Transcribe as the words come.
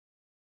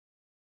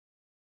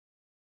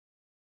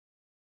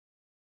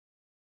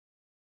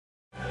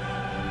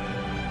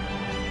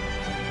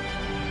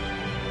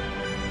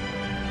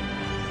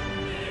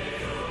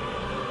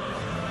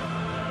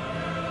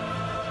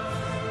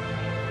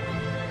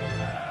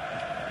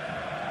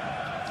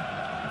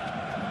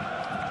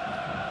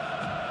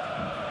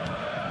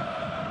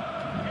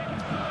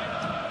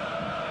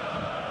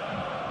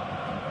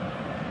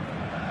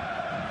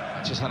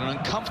has had an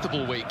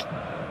uncomfortable week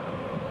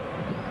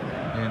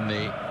in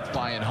the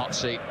Bayern hot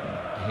seat.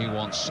 He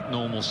wants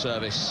normal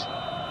service.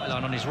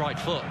 Line on his right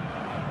foot.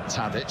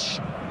 Tadic,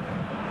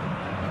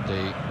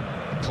 the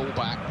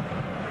pullback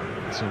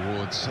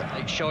towards...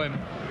 Show him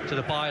to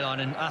the byline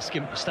and ask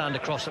him to stand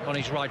across it on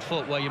his right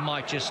foot, where you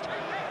might just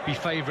be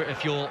favourite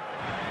if you're...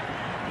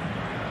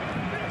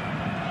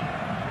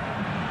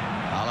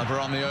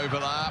 Alaba on the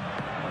overlap.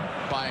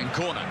 Bayern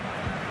corner.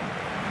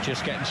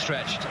 Just getting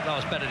stretched. That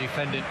was better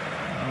defending.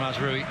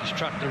 Mazraoui just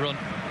tracked the run.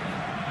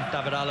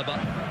 David Alaba.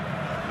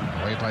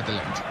 Away by the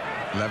left.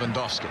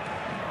 Lewandowski.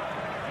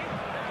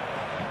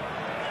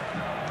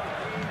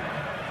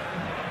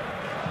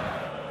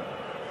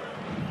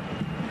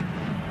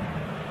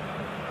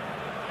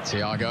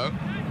 Thiago.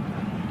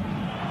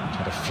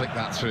 Try to flick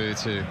that through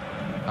to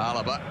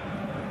Alaba.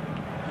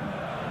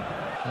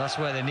 And that's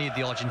where they need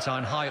the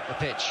Argentine, high up the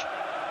pitch.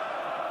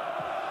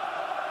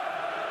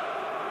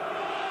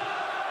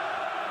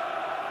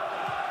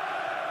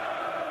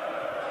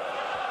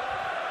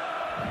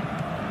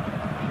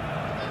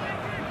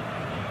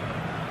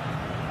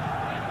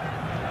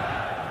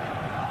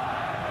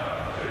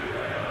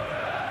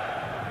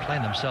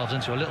 Playing themselves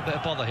into a little bit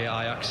of bother here,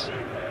 Ajax.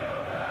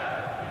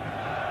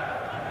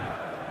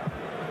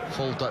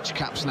 Full Dutch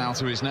caps now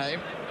to his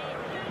name.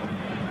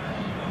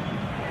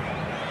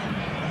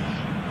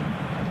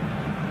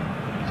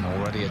 And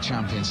already a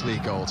Champions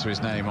League goal to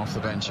his name off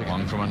the bench.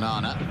 One from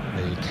Onana,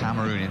 the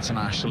Cameroon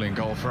international, in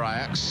goal for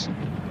Ajax.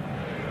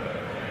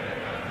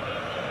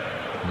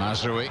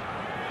 Mazraoui.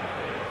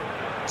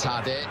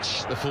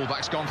 Tadic, the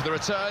fullback's gone for the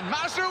return.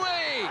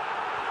 Mazraoui!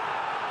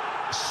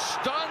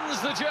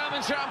 Stuns the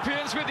German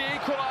champions with the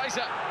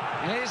equaliser.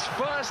 His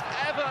first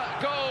ever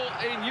goal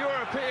in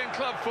European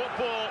club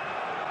football.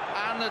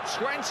 And the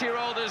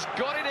 20-year-old has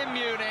got it in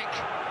Munich,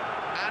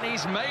 and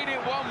he's made it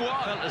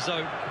 1-1. Felt as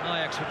though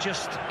Ajax were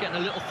just getting a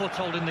little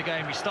foothold in the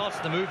game. He starts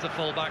to move the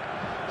fullback.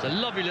 It's a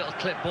lovely little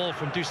clip ball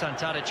from Dusan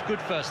Tadic.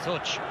 Good first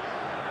touch.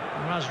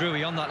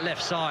 Mazraoui on that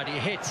left side, he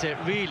hits it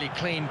really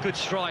clean. Good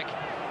strike.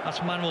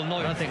 That's Manuel Neuer.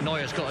 I don't think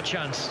Neuer's got a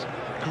chance.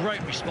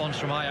 Great response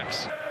from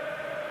Ajax.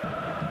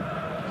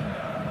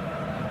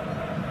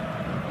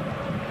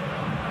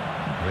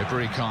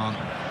 Ribery can't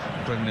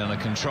bring it under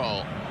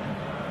control.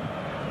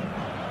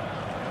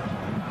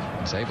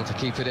 He's able to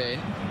keep it in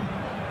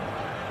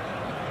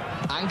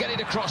and get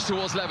it across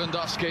towards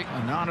Lewandowski.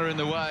 Onana in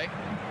the way.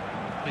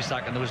 For a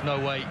second, there was no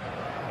way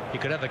he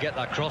could ever get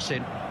that cross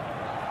in.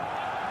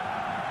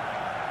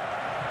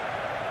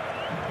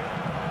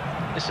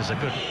 This is a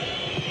good...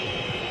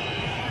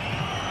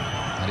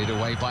 Headed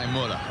away by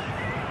Muller.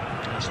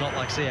 It's not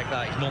like Ziyech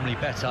that. He's normally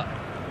better,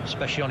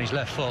 especially on his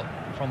left foot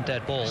from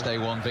dead ball. Day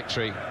one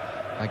victory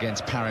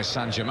against Paris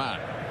Saint-Germain.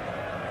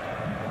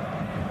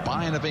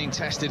 Bayern are being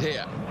tested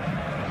here.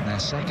 They're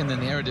second in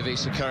the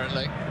Eredivisie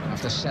currently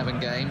after 7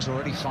 games,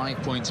 already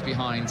 5 points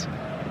behind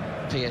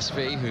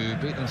PSV, who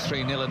beat them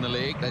 3-0 in the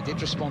league. They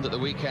did respond at the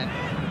weekend.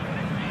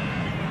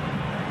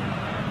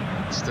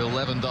 Still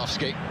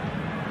Lewandowski.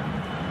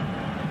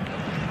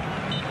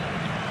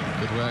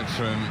 Good work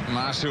from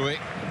Mazraoui.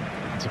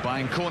 To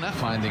Bayern corner,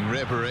 finding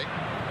Ribery.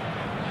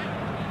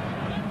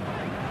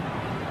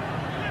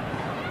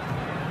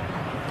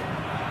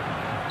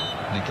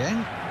 And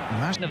again,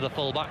 of the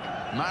fullback.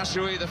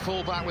 Mazraoui, the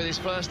fullback, with his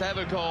first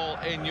ever goal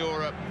in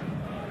Europe.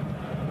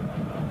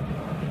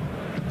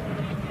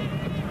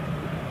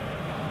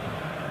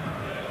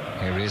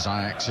 Here is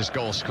Ajax's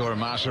goal scorer,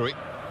 Mazraoui.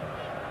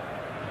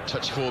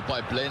 Touch forward by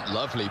Blind,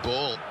 lovely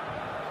ball.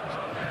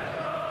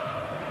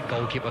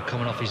 Goalkeeper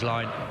coming off his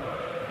line.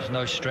 There's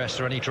no stress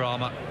or any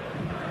drama.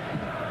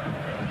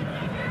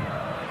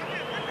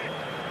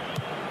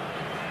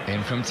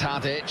 In from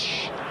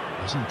Tadic.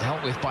 Wasn't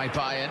dealt with by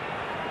Bayern.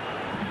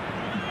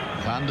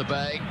 Van der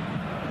Beek.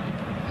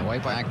 Away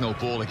by Agnell,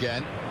 ball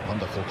again.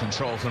 Wonderful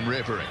control from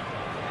Ribery.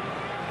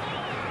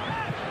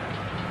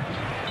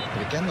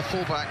 But again, the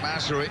fullback,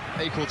 Mazraoui,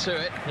 equal to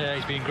it. Yeah,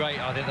 he's been great,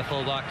 I think, the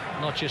fullback.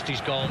 Not just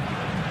his goal.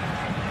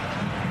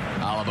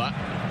 Alaba.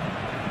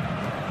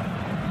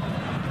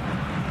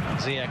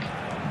 Ziyech.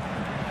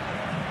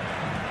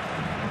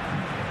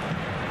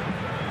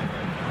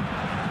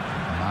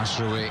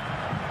 Mazraoui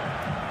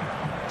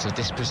to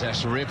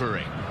dispossess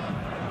Ribery.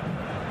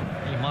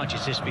 He might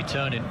just be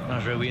turning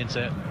Mazraoui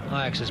into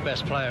Ajax's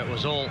best player. It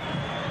was all.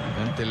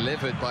 And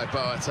delivered by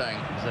Boateng.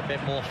 There's a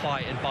bit more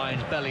fight in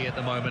Bayern's belly at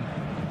the moment.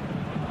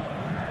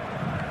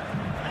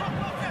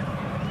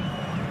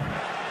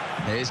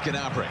 Here's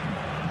Gnabry.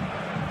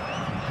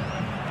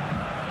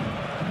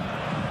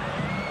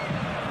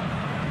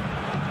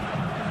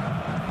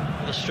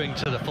 The string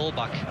to the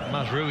fullback,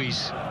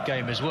 Mazraoui's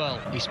game as well.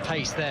 His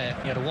pace there.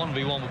 He had a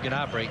 1v1 with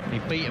Gnabry and he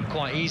beat him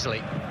quite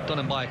easily. Done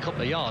him by a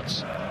couple of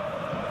yards.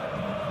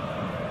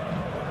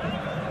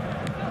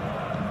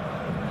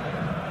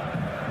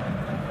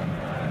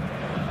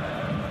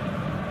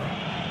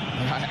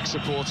 Ajax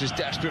supporters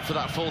desperate for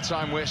that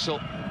full-time whistle.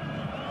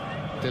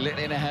 They're lit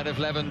in ahead of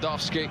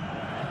Lewandowski.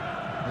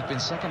 They've been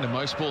second to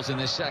most balls in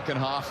this second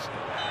half.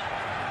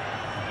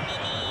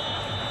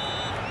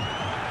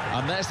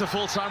 And there's the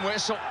full-time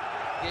whistle.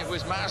 It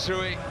was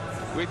Mazraoui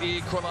with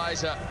the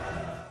equaliser.